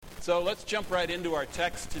So let's jump right into our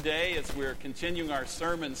text today as we're continuing our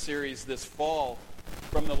sermon series this fall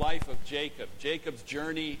from the life of Jacob, Jacob's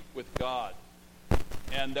journey with God.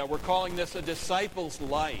 And we're calling this A Disciple's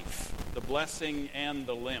Life, the Blessing and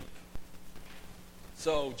the Limp.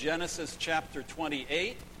 So Genesis chapter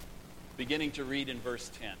 28, beginning to read in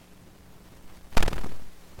verse 10.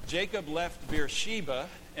 Jacob left Beersheba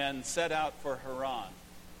and set out for Haran.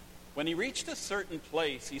 When he reached a certain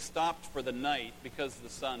place, he stopped for the night because the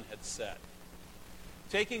sun had set.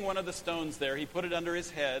 Taking one of the stones there, he put it under his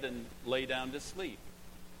head and lay down to sleep.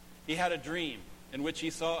 He had a dream in which he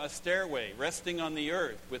saw a stairway resting on the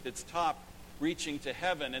earth with its top reaching to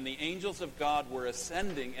heaven, and the angels of God were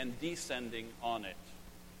ascending and descending on it.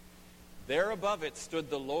 There above it stood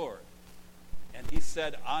the Lord, and he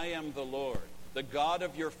said, I am the Lord, the God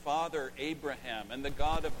of your father Abraham and the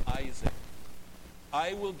God of Isaac.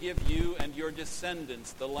 I will give you and your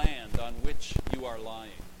descendants the land on which you are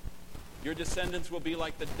lying. Your descendants will be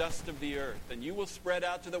like the dust of the earth, and you will spread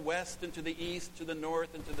out to the west and to the east, to the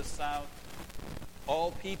north and to the south.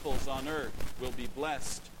 All peoples on earth will be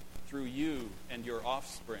blessed through you and your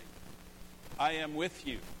offspring. I am with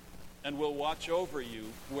you and will watch over you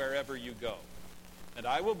wherever you go. And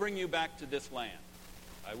I will bring you back to this land.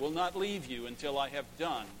 I will not leave you until I have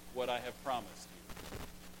done what I have promised you.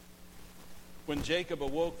 When Jacob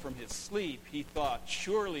awoke from his sleep, he thought,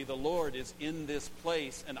 surely the Lord is in this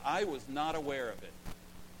place, and I was not aware of it.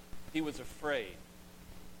 He was afraid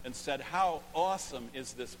and said, how awesome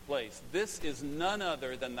is this place? This is none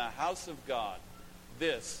other than the house of God.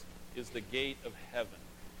 This is the gate of heaven.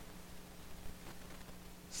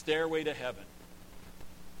 Stairway to heaven.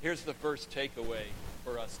 Here's the first takeaway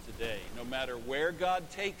for us today. No matter where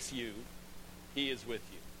God takes you, he is with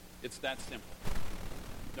you. It's that simple.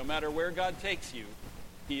 No matter where God takes you,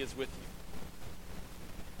 he is with you.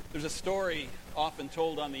 There's a story often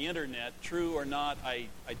told on the internet, true or not, I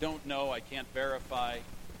don't know, I can't verify,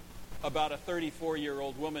 about a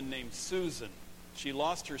 34-year-old woman named Susan. She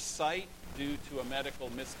lost her sight due to a medical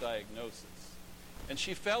misdiagnosis, and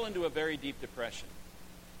she fell into a very deep depression.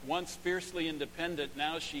 Once fiercely independent,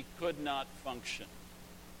 now she could not function.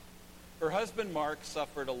 Her husband, Mark,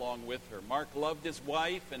 suffered along with her. Mark loved his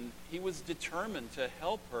wife, and he was determined to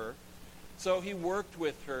help her, so he worked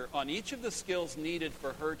with her on each of the skills needed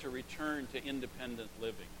for her to return to independent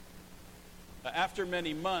living. After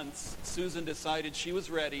many months, Susan decided she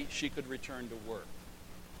was ready. She could return to work.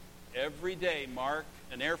 Every day, Mark,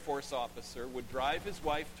 an Air Force officer, would drive his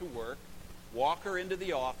wife to work, walk her into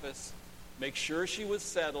the office, make sure she was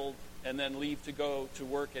settled, and then leave to go to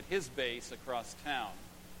work at his base across town,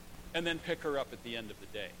 and then pick her up at the end of the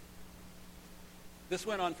day. This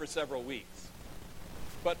went on for several weeks.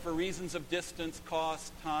 But for reasons of distance,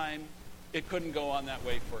 cost, time, it couldn't go on that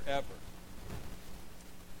way forever.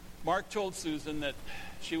 Mark told Susan that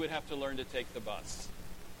she would have to learn to take the bus.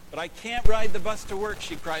 But I can't ride the bus to work,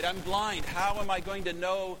 she cried. I'm blind. How am I going to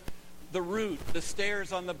know the route, the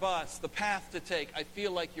stairs on the bus, the path to take? I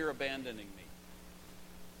feel like you're abandoning me.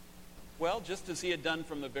 Well, just as he had done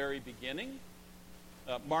from the very beginning,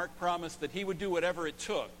 Mark promised that he would do whatever it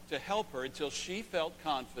took to help her until she felt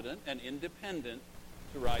confident and independent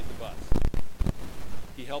to ride the bus.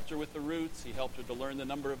 He helped her with the routes. He helped her to learn the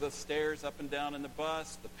number of the stairs up and down in the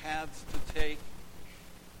bus, the paths to take.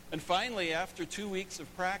 And finally, after 2 weeks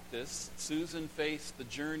of practice, Susan faced the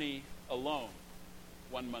journey alone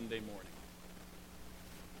one Monday morning.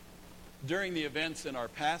 During the events in our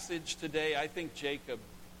passage today, I think Jacob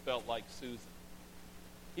felt like Susan.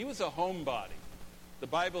 He was a homebody. The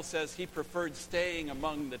Bible says he preferred staying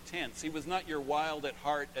among the tents. He was not your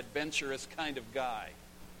wild-at-heart, adventurous kind of guy.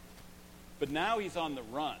 But now he's on the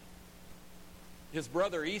run. His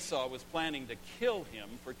brother Esau was planning to kill him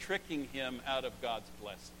for tricking him out of God's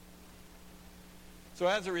blessing. So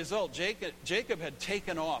as a result, Jacob had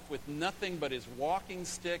taken off with nothing but his walking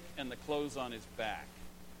stick and the clothes on his back.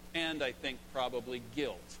 And I think probably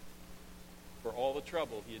guilt for all the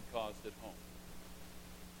trouble he had caused at home.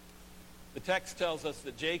 The text tells us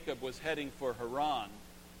that Jacob was heading for Haran,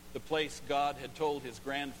 the place God had told his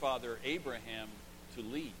grandfather Abraham to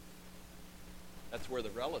leave. That's where the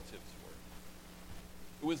relatives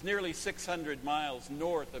were. It was nearly 600 miles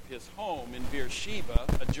north of his home in Beersheba,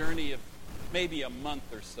 a journey of maybe a month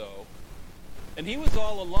or so. And he was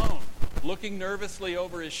all alone, looking nervously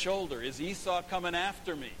over his shoulder. Is Esau coming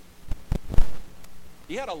after me?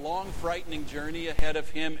 He had a long, frightening journey ahead of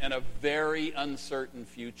him and a very uncertain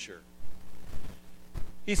future.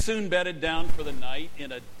 He soon bedded down for the night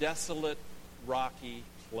in a desolate, rocky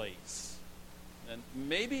place. And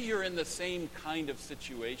maybe you're in the same kind of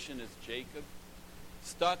situation as Jacob,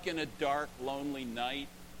 stuck in a dark, lonely night,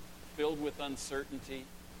 filled with uncertainty.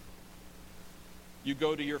 You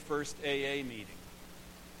go to your first AA meeting.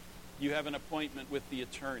 You have an appointment with the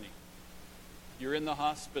attorney. You're in the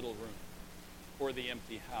hospital room or the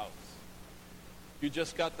empty house. You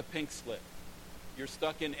just got the pink slip. You're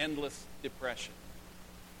stuck in endless depression.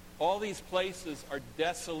 All these places are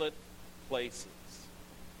desolate places.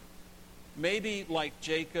 Maybe, like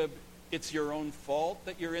Jacob, it's your own fault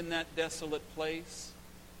that you're in that desolate place.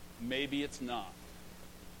 Maybe it's not.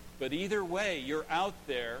 But either way, you're out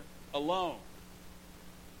there alone,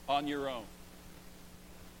 on your own.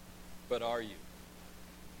 But are you?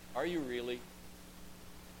 Are you really?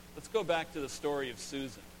 Let's go back to the story of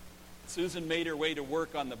Susan. Susan made her way to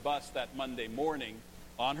work on the bus that Monday morning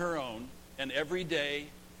on her own and every day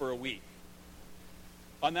for a week.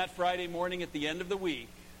 On that Friday morning at the end of the week,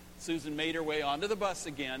 Susan made her way onto the bus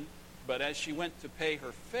again, but as she went to pay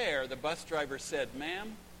her fare, the bus driver said,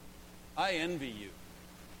 "Ma'am, I envy you."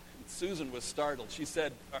 And Susan was startled. She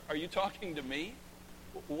said, "Are you talking to me?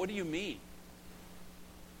 What do you mean?"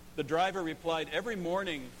 The driver replied, "Every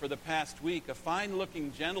morning for the past week, a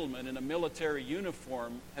fine-looking gentleman in a military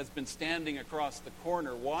uniform has been standing across the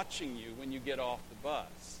corner watching you when you get off the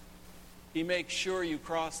bus. He makes sure you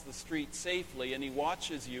cross the street safely, and he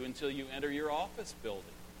watches you until you enter your office building.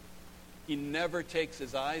 He never takes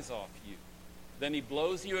his eyes off you. Then he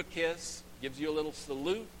blows you a kiss, gives you a little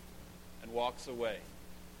salute, and walks away.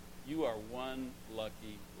 You are one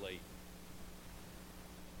lucky lady.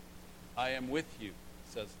 I am with you,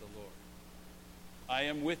 says the Lord. I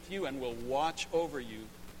am with you and will watch over you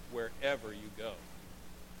wherever you go."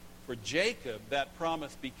 For Jacob, that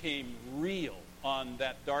promise became real on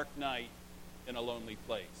that dark night in a lonely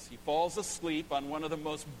place. He falls asleep on one of the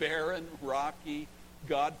most barren, rocky,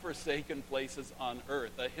 God-forsaken places on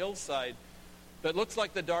earth, a hillside that looks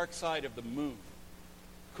like the dark side of the moon.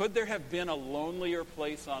 Could there have been a lonelier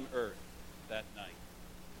place on earth that night?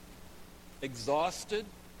 Exhausted,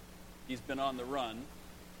 he's been on the run,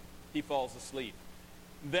 he falls asleep.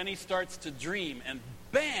 Then he starts to dream, and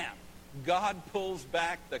bam! God pulls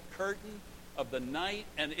back the curtain of the night,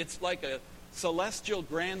 and it's like a celestial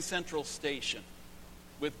Grand Central Station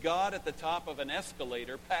with God at the top of an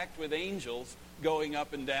escalator packed with angels going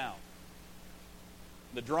up and down.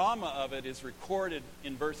 The drama of it is recorded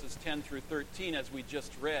in verses 10 through 13 as we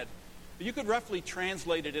just read. But you could roughly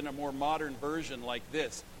translate it in a more modern version like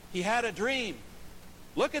this. He had a dream.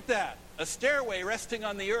 Look at that. A stairway resting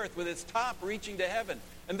on the earth with its top reaching to heaven.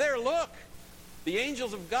 And there, look, the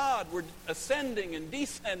angels of God were ascending and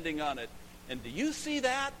descending on it. And do you see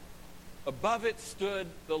that? Above it stood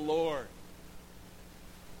the Lord.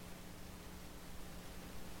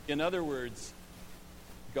 In other words,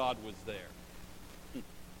 God was there.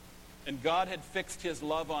 And God had fixed his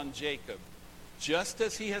love on Jacob, just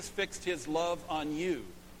as he has fixed his love on you,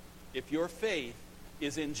 if your faith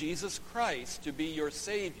is in Jesus Christ to be your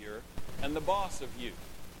Savior and the boss of you.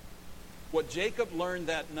 What Jacob learned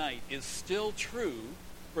that night is still true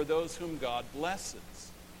for those whom God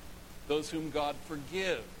blesses, those whom God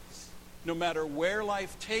forgives. No matter where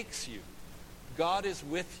life takes you, God is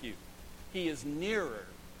with you. He is nearer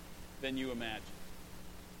than you imagine.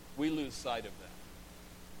 We lose sight of that.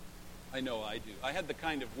 I know I do. I had the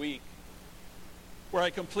kind of week where I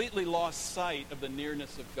completely lost sight of the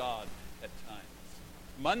nearness of God at times.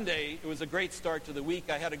 Monday, it was a great start to the week.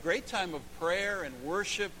 I had a great time of prayer and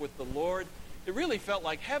worship with the Lord. It really felt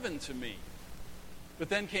like heaven to me. But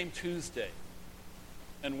then came Tuesday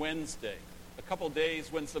and Wednesday, a couple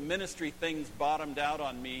days when some ministry things bottomed out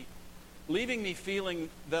on me, leaving me feeling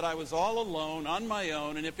that I was all alone, on my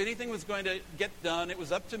own, and if anything was going to get done, it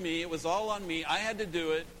was up to me, it was all on me, I had to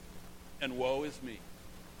do it, and woe is me.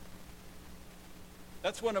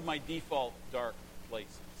 That's one of my default dark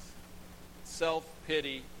places.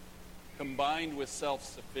 Self-pity combined with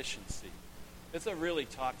self-sufficiency. It's a really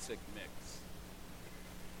toxic mix.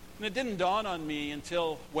 And it didn't dawn on me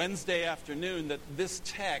until Wednesday afternoon that this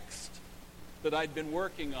text that I'd been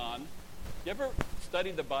working on, you ever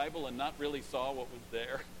studied the Bible and not really saw what was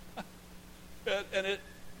there? And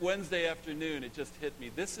Wednesday afternoon, it just hit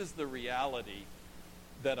me. This is the reality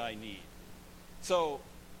that I need. So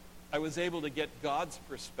I was able to get God's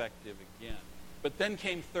perspective again. But then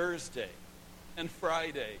came Thursday and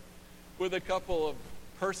Friday with a couple of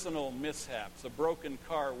personal mishaps, a broken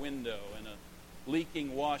car window and a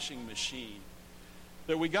leaking washing machine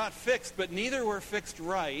that we got fixed, but neither were fixed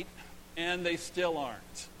right, and they still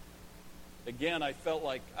aren't. Again, I felt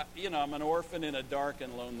like, I'm an orphan in a dark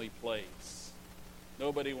and lonely place.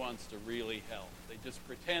 Nobody wants to really help. They just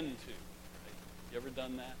pretend to. Right? You ever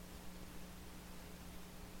done that?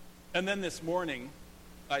 And then this morning,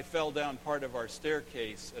 I fell down part of our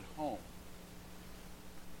staircase at home.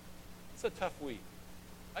 It's a tough week.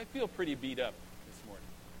 I feel pretty beat up this morning.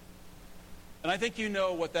 And I think you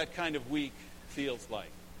know what that kind of week feels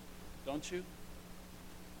like, don't you?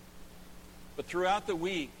 But throughout the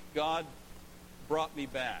week, God brought me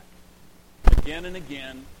back again and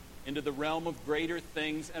again into the realm of greater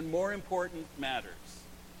things and more important matters.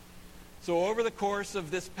 So over the course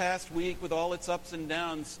of this past week, with all its ups and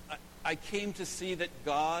downs, I came to see that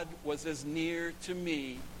God was as near to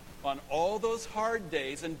me on all those hard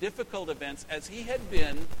days and difficult events as he had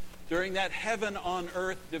been during that heaven on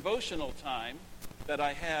earth devotional time that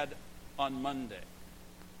I had on Monday.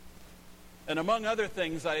 And among other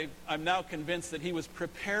things, I'm now convinced that he was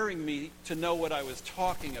preparing me to know what I was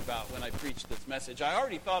talking about when I preached this message. I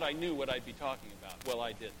already thought I knew what I'd be talking about. Well,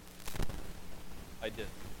 I didn't. I didn't.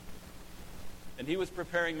 And he was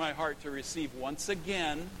preparing my heart to receive once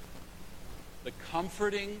again the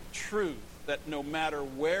comforting truth that no matter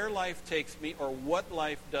where life takes me or what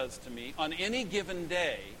life does to me, on any given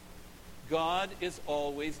day, God is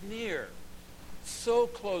always near, so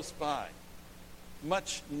close by,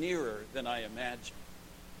 much nearer than I imagined.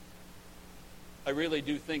 I really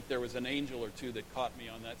do think there was an angel or two that caught me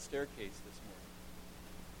on that staircase this morning.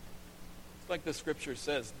 It's like the scripture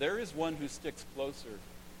says, there is one who sticks closer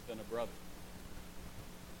than a brother,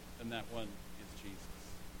 and that one is Jesus.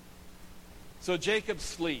 So Jacob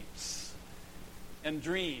sleeps and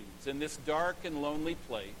dreams in this dark and lonely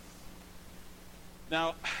place.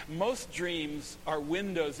 Now, most dreams are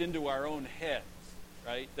windows into our own heads,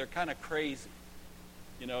 right? They're kind of crazy.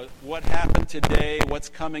 You know, what happened today, what's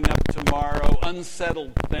coming up tomorrow,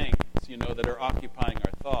 unsettled things, that are occupying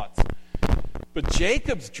our thoughts. But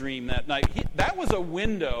Jacob's dream that night, that was a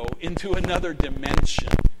window into another dimension.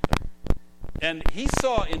 And he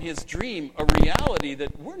saw in his dream a reality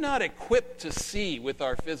that we're not equipped to see with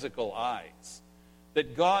our physical eyes.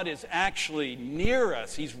 That God is actually near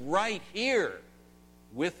us. He's right here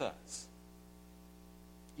with us.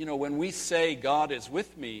 When we say God is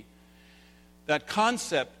with me, that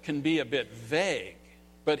concept can be a bit vague.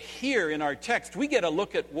 But here in our text, we get a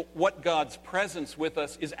look at what God's presence with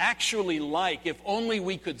us is actually like, if only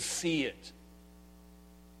we could see it.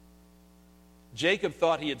 Jacob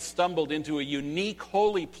thought he had stumbled into a unique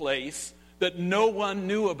holy place that no one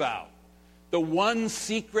knew about. The one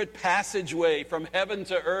secret passageway from heaven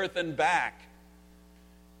to earth and back.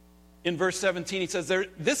 In verse 17, he says,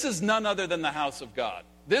 this is none other than the house of God.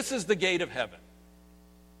 This is the gate of heaven.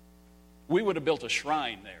 We would have built a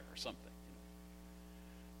shrine there or something.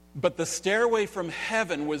 But the stairway from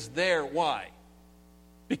heaven was there. Why?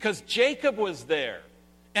 Because Jacob was there.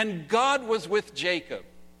 And God was with Jacob.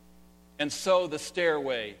 And so the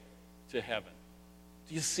stairway to heaven.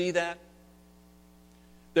 Do you see that?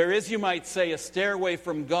 There is, you might say, a stairway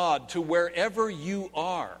from God to wherever you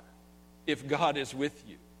are if God is with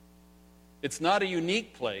you. It's not a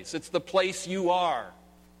unique place. It's the place you are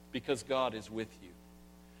because God is with you.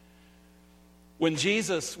 When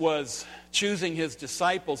Jesus was choosing his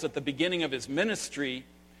disciples at the beginning of his ministry,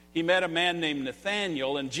 he met a man named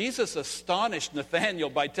Nathanael, and Jesus astonished Nathanael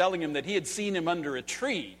by telling him that he had seen him under a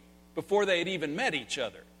tree before they had even met each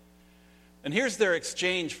other. And here's their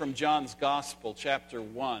exchange from John's Gospel, chapter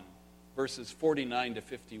 1, verses 49 to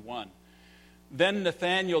 51. Then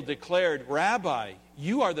Nathanael declared, Rabbi,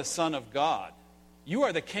 you are the Son of God. You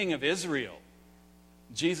are the King of Israel.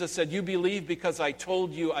 Jesus said, you believe because I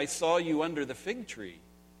told you I saw you under the fig tree.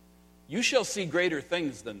 You shall see greater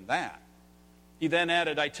things than that. He then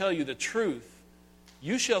added, I tell you the truth.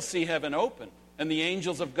 You shall see heaven open and the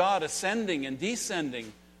angels of God ascending and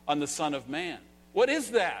descending on the Son of Man. What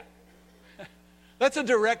is that? That's a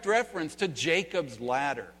direct reference to Jacob's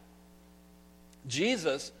ladder.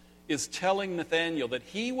 Jesus is telling Nathanael that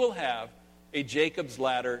he will have a Jacob's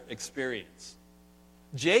ladder experience.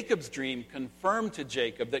 Jacob's dream confirmed to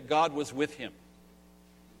Jacob that God was with him.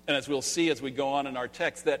 And as we'll see as we go on in our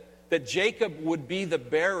text, that Jacob would be the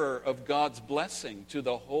bearer of God's blessing to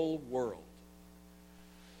the whole world.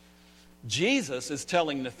 Jesus is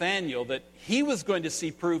telling Nathanael that he was going to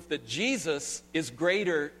see proof that Jesus is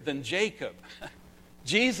greater than Jacob.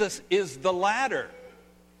 Jesus is the ladder.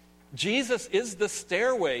 Jesus is the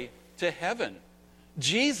stairway to heaven.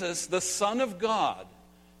 Jesus, the Son of God,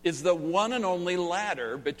 is the one and only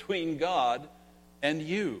ladder between God and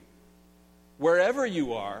you. Wherever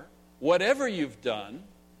you are, whatever you've done,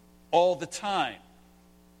 all the time.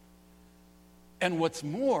 And what's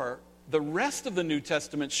more, the rest of the New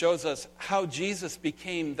Testament shows us how Jesus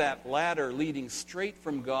became that ladder leading straight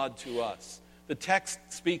from God to us. The text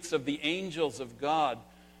speaks of the angels of God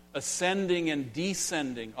ascending and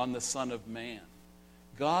descending on the Son of Man.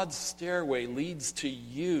 God's stairway leads to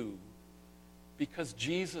you because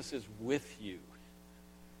Jesus is with you.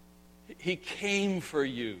 He came for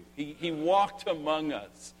you. He walked among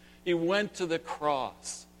us. He went to the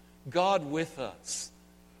cross. God with us.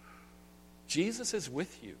 Jesus is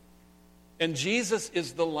with you. And Jesus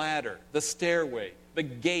is the ladder, the stairway, the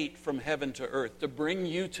gate from heaven to earth to bring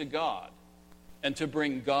you to God and to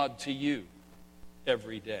bring God to you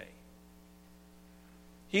every day.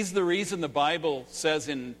 He's the reason the Bible says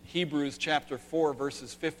in Hebrews chapter 4,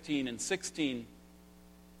 verses 15 and 16,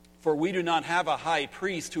 "For we do not have a high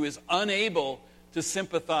priest who is unable to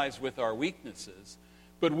sympathize with our weaknesses,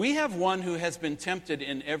 but we have one who has been tempted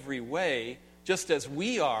in every way, just as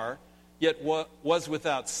we are, yet was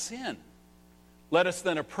without sin. Let us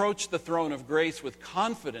then approach the throne of grace with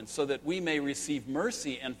confidence so that we may receive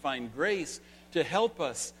mercy and find grace to help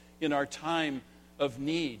us in our time of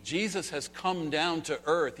need." Jesus has come down to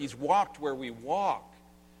earth. He's walked where we walk.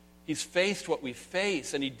 He's faced what we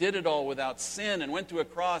face, and he did it all without sin and went to a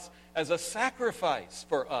cross as a sacrifice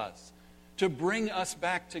for us to bring us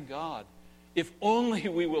back to God. If only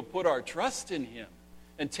we will put our trust in him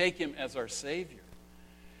and take him as our Savior.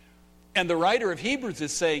 And the writer of Hebrews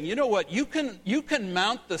is saying, you know what, you can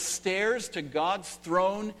mount the stairs to God's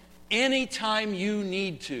throne anytime you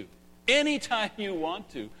need to, anytime you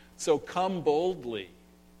want to. So come boldly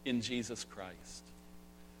in Jesus Christ.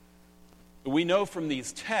 We know from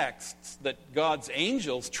these texts that God's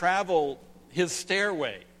angels travel his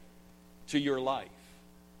stairway to your life.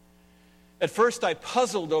 At first I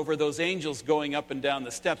puzzled over those angels going up and down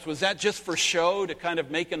the steps. Was that just for show, to kind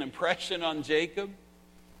of make an impression on Jacob?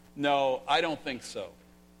 No, I don't think so.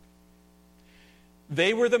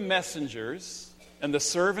 They were the messengers and the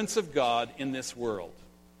servants of God in this world.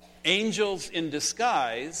 Angels in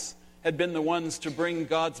disguise had been the ones to bring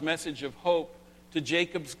God's message of hope to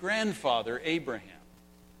Jacob's grandfather, Abraham.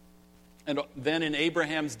 And then in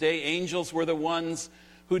Abraham's day, angels were the ones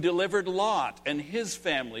who delivered Lot and his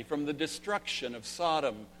family from the destruction of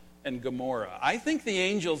Sodom and Gomorrah. I think the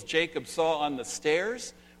angels Jacob saw on the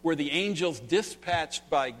stairs were the angels dispatched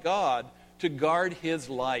by God to guard his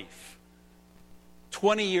life.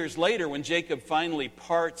 20 years later, when Jacob finally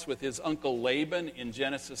parts with his uncle Laban in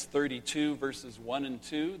Genesis 32, verses 1 and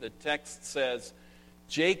 2, the text says,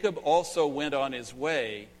 "Jacob also went on his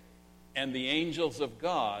way, and the angels of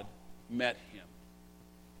God met him."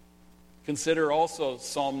 Consider also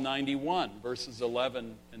Psalm 91, verses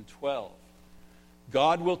 11 and 12.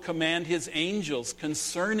 "God will command his angels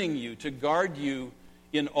concerning you to guard you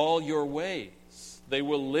in all your ways. They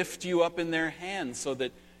will lift you up in their hands so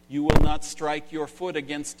that you will not strike your foot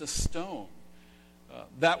against a stone."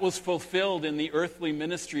 That was fulfilled in the earthly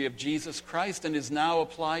ministry of Jesus Christ and is now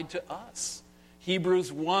applied to us.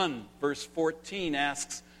 Hebrews 1, verse 14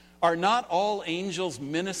 asks, "Are not all angels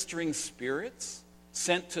ministering spirits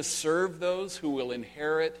sent to serve those who will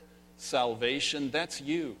inherit salvation?" That's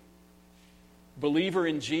you. Believer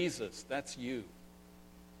in Jesus, that's you.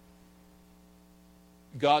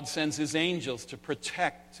 God sends his angels to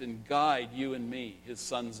protect and guide you and me, his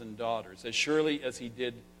sons and daughters, as surely as he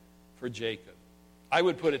did for Jacob. I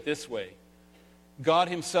would put it this way. God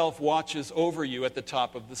himself watches over you at the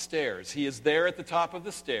top of the stairs. He is there at the top of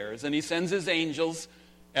the stairs, and he sends his angels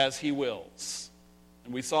as he wills.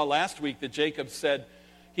 And we saw last week that Jacob said,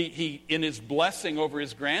 he in his blessing over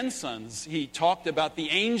his grandsons, he talked about the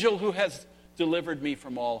angel who has delivered me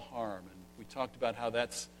from all harm. And we talked about how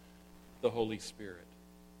that's the Holy Spirit.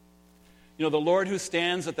 You know, the Lord who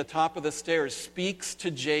stands at the top of the stairs speaks to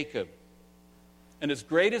Jacob. And as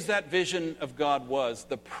great as that vision of God was,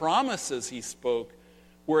 the promises he spoke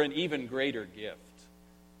were an even greater gift.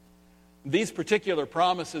 These particular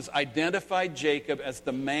promises identified Jacob as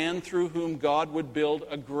the man through whom God would build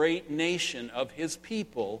a great nation of his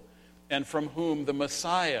people and from whom the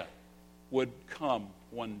Messiah would come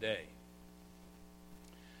one day.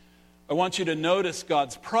 I want you to notice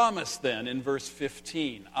God's promise then in verse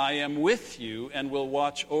 15. "I am with you and will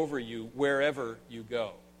watch over you wherever you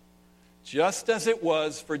go." Just as it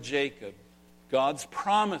was for Jacob, God's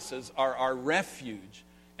promises are our refuge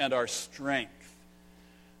and our strength.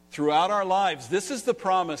 Throughout our lives, this is the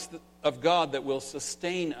promise of God that will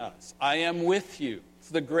sustain us. "I am with you." It's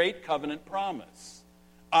the great covenant promise.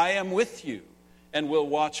 "I am with you and will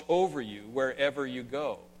watch over you wherever you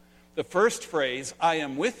go." The first phrase, "I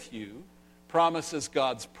am with you," promises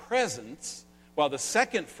God's presence, while the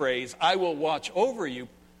second phrase, "I will watch over you,"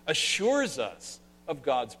 assures us of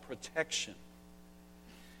God's protection.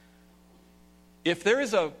 If there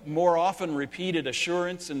is a more often repeated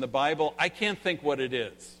assurance in the Bible, I can't think what it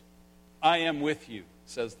is. "I am with you,"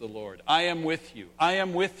 says the Lord. "I am with you. I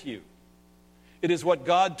am with you." It is what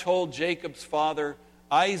God told Jacob's father,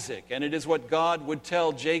 Isaac, and it is what God would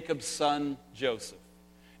tell Jacob's son, Joseph.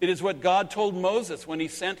 It is what God told Moses when he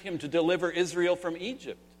sent him to deliver Israel from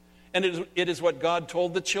Egypt. And it is what God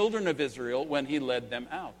told the children of Israel when he led them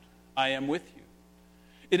out. I am with you.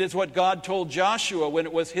 It is what God told Joshua when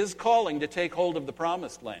it was his calling to take hold of the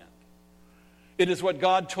promised land. It is what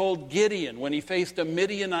God told Gideon when he faced a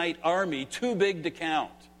Midianite army too big to count.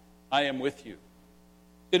 I am with you.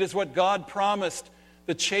 It is what God promised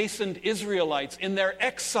the chastened Israelites in their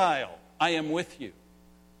exile. I am with you.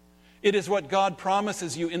 It is what God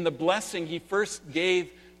promises you in the blessing he first gave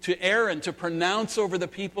to Aaron to pronounce over the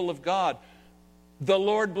people of God. The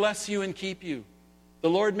Lord bless you and keep you. The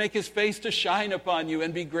Lord make his face to shine upon you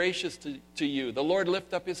and be gracious to you. The Lord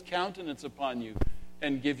lift up his countenance upon you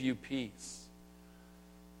and give you peace.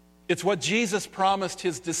 It's what Jesus promised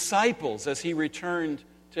his disciples as he returned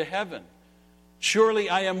to heaven. Surely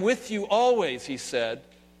I am with you always, he said,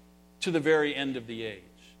 to the very end of the age.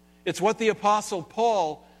 It's what the Apostle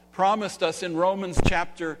Paul promised us in Romans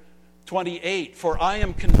chapter 28. For I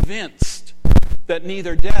am convinced that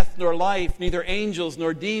neither death nor life, neither angels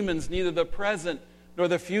nor demons, neither the present nor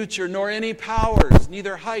the future, nor any powers,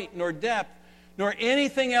 neither height nor depth, nor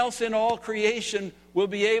anything else in all creation will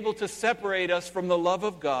be able to separate us from the love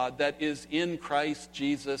of God that is in Christ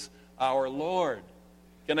Jesus our Lord.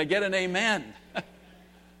 Can I get an amen?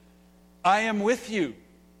 I am with you,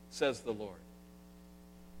 says the Lord.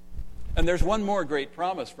 And there's one more great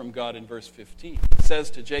promise from God in verse 15. He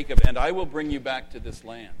says to Jacob, and I will bring you back to this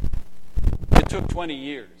land. It took 20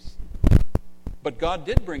 years. But God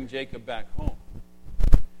did bring Jacob back home.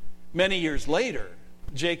 Many years later,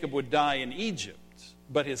 Jacob would die in Egypt,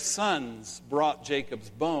 but his sons brought Jacob's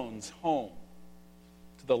bones home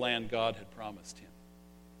to the land God had promised him.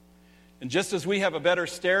 And just as we have a better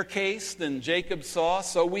staircase than Jacob saw,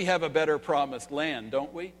 so we have a better promised land,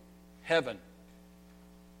 don't we? Heaven.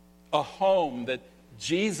 A home that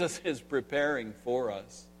Jesus is preparing for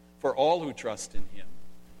us, for all who trust in him.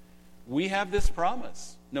 We have this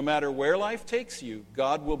promise. No matter where life takes you,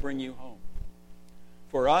 God will bring you home.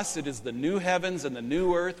 For us, it is the new heavens and the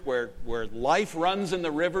new earth where life runs in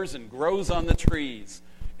the rivers and grows on the trees,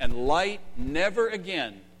 and light never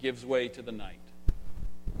again gives way to the night.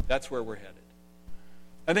 That's where we're headed.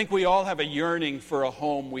 I think we all have a yearning for a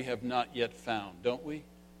home we have not yet found, don't we?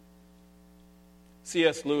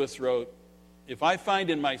 C.S. Lewis wrote, if I find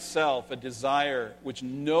in myself a desire which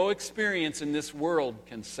no experience in this world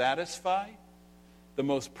can satisfy, the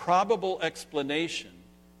most probable explanation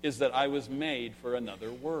is that I was made for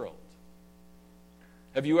another world.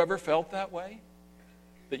 Have you ever felt that way?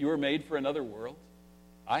 That you were made for another world?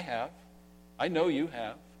 I have. I know you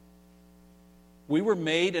have. We were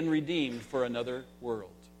made and redeemed for another world.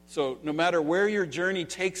 So no matter where your journey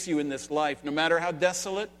takes you in this life, no matter how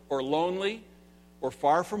desolate or lonely or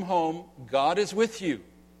far from home, God is with you.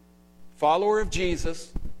 Follower of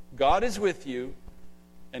Jesus, God is with you,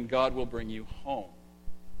 and God will bring you home.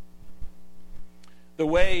 The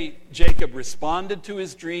way Jacob responded to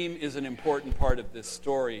his dream is an important part of this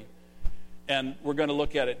story, and we're going to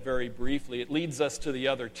look at it very briefly. It leads us to the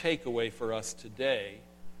other takeaway for us today.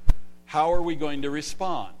 How are we going to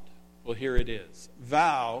respond? Well, here it is.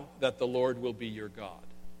 Vow that the Lord will be your God.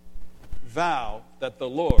 Vow that the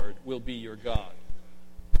Lord will be your God.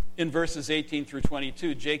 In verses 18 through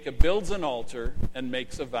 22, Jacob builds an altar and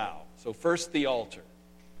makes a vow. So first the altar.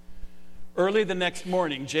 Early the next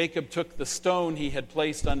morning, Jacob took the stone he had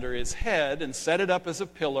placed under his head and set it up as a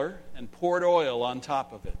pillar and poured oil on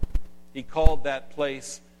top of it. He called that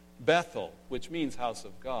place Bethel, which means house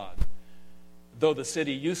of God, though the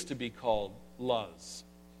city used to be called Luz.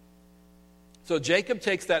 So Jacob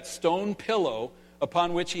takes that stone pillow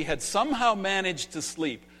upon which he had somehow managed to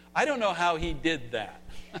sleep. I don't know how he did that.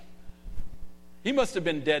 He must have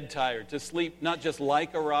been dead tired to sleep not just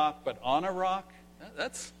like a rock, but on a rock.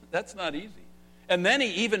 That's not easy. And then he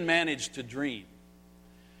even managed to dream.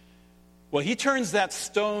 Well, he turns that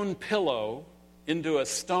stone pillow into a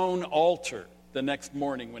stone altar the next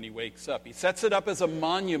morning when he wakes up. He sets it up as a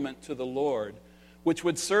monument to the Lord, which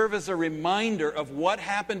would serve as a reminder of what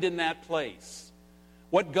happened in that place,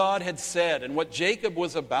 what God had said, and what Jacob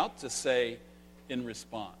was about to say in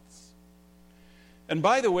response. And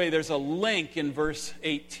by the way, there's a link in verse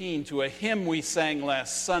 18 to a hymn we sang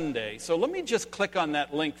last Sunday. So let me just click on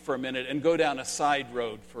that link for a minute and go down a side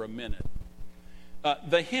road for a minute.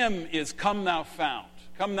 The hymn is Come Thou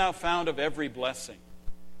Fount of Every Blessing.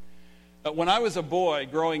 When I was a boy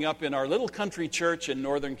growing up in our little country church in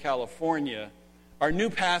Northern California, our new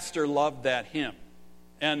pastor loved that hymn.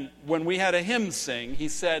 And when we had a hymn sing, he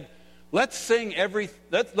said, Let's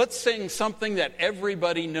sing something that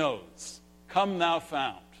everybody knows. Come Thou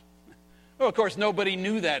Fount. Well, of course, nobody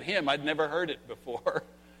knew that hymn. I'd never heard it before.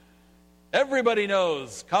 Everybody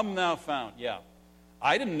knows, Come Thou Fount. Yeah.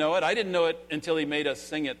 I didn't know it. I didn't know it until he made us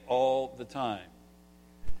sing it all the time.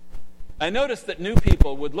 I noticed that new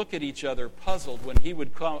people would look at each other puzzled when he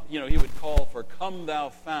would call for Come Thou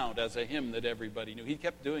Fount as a hymn that everybody knew. He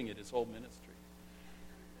kept doing it his whole ministry.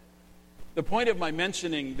 The point of my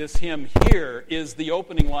mentioning this hymn here is the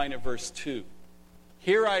opening line of verse 2.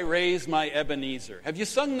 Here I raise my Ebenezer. Have you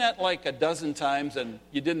sung that like a dozen times and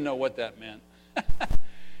you didn't know what that meant?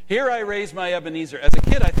 Here I raise my Ebenezer. As a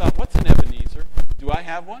kid, I thought, what's an Ebenezer? Do I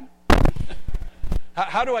have one?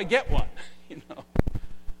 How do I get one?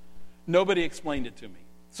 Nobody explained it to me.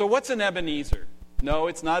 So what's an Ebenezer? No,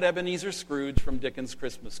 it's not Ebenezer Scrooge from Dickens'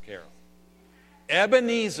 Christmas Carol.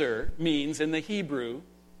 Ebenezer means, in the Hebrew,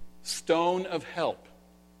 stone of help.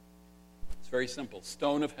 It's very simple,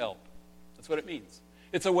 stone of help. That's what it means.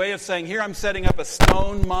 It's a way of saying, here I'm setting up a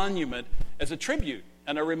stone monument as a tribute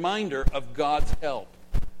and a reminder of God's help.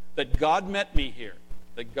 That God met me here.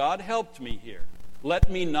 That God helped me here.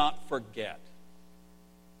 Let me not forget.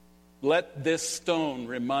 Let this stone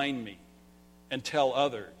remind me and tell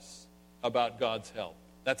others about God's help.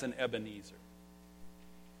 That's an Ebenezer.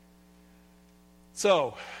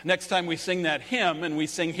 So, next time we sing that hymn and we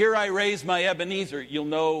sing, Here I Raise My Ebenezer, you'll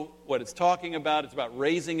know what it's talking about. It's about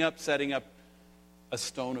raising up, setting up a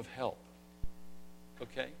stone of help.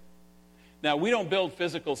 Okay? Now, we don't build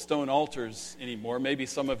physical stone altars anymore. Maybe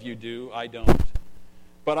some of you do. I don't.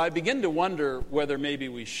 But I begin to wonder whether maybe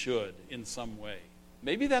we should in some way.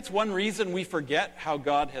 Maybe that's one reason we forget how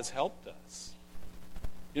God has helped us.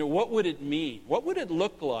 What would it mean? What would it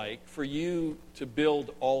look like for you to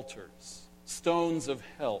build altars, stones of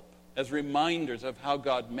help, as reminders of how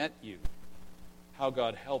God met you, how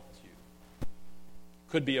God helped you?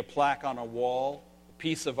 Could be a plaque on a wall, a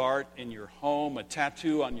piece of art in your home, a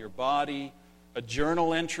tattoo on your body, a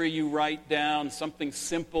journal entry you write down, something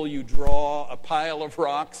simple you draw, a pile of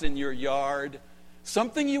rocks in your yard,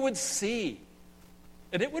 something you would see.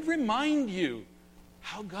 And it would remind you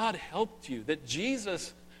how God helped you, that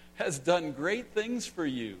Jesus has done great things for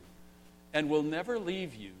you and will never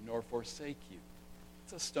leave you nor forsake you.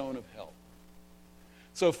 It's a stone of help.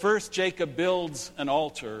 So first Jacob builds an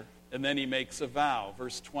altar and then he makes a vow.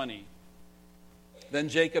 Verse 20. Then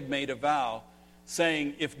Jacob made a vow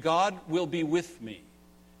saying, if God will be with me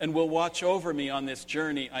and will watch over me on this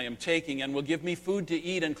journey I am taking and will give me food to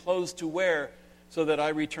eat and clothes to wear so that I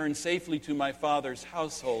return safely to my father's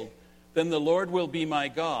household, then the Lord will be my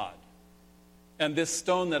God. And this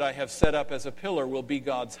stone that I have set up as a pillar will be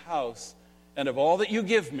God's house. And of all that you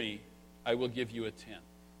give me, I will give you a tenth.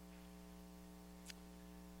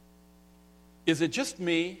 Is it just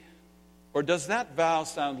me, or does that vow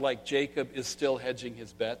sound like Jacob is still hedging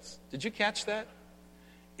his bets? Did you catch that?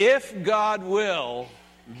 If God will,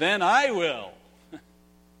 then I will.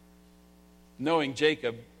 Knowing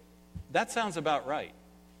Jacob, that sounds about right.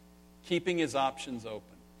 Keeping his options open.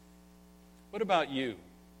 What about you?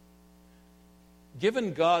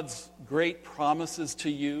 Given God's great promises to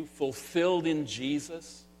you, fulfilled in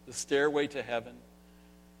Jesus, the stairway to heaven,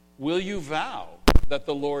 will you vow that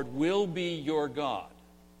the Lord will be your God?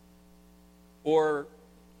 Or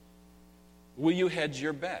will you hedge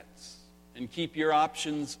your bets and keep your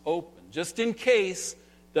options open, just in case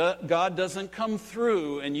God doesn't come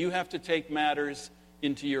through and you have to take matters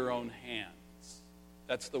into your own hands?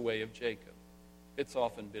 That's the way of Jacob. It's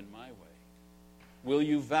often been my way. Will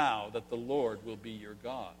you vow that the Lord will be your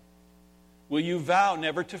God? Will you vow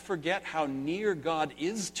never to forget how near God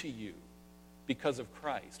is to you because of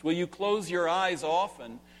Christ? Will you close your eyes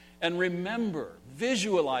often and remember,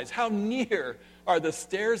 visualize how near are the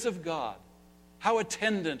stairs of God? How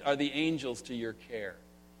attendant are the angels to your care?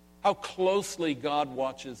 How closely God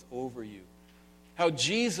watches over you? How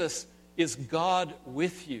Jesus is God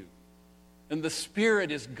with you, and the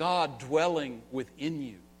Spirit is God dwelling within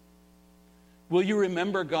you? Will you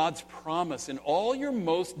remember God's promise in all your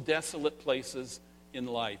most desolate places in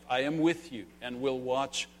life? I am with you and will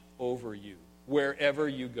watch over you wherever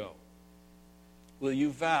you go. Will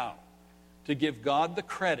you vow to give God the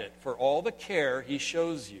credit for all the care He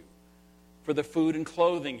shows you, for the food and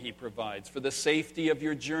clothing He provides, for the safety of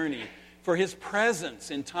your journey, for His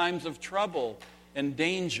presence in times of trouble and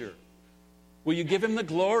danger? Will you give Him the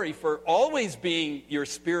glory for always being your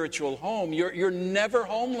spiritual home? You're never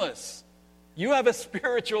homeless. You have a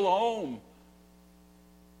spiritual home.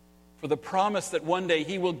 For the promise that one day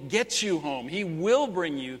He will get you home. He will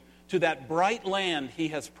bring you to that bright land He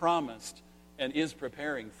has promised and is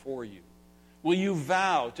preparing for you. Will you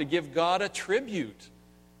vow to give God a tribute,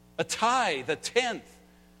 a tithe, a tenth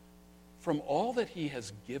from all that he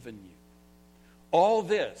has given you? All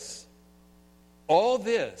this,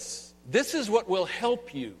 this is what will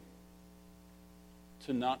help you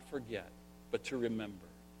to not forget, but to remember.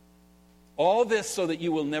 All this so that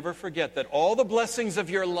you will never forget that all the blessings of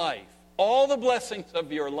your life,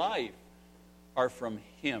 are from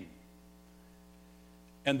him.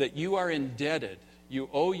 And that you are indebted, you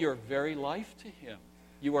owe your very life to him.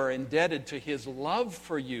 You are indebted to his love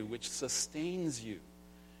for you, which sustains you,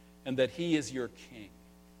 and that he is your king.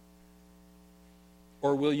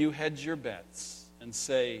 Or will you hedge your bets and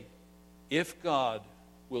say, if God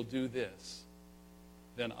will do this,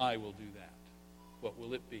 then I will do that? What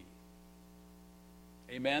will it be?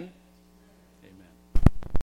 Amen?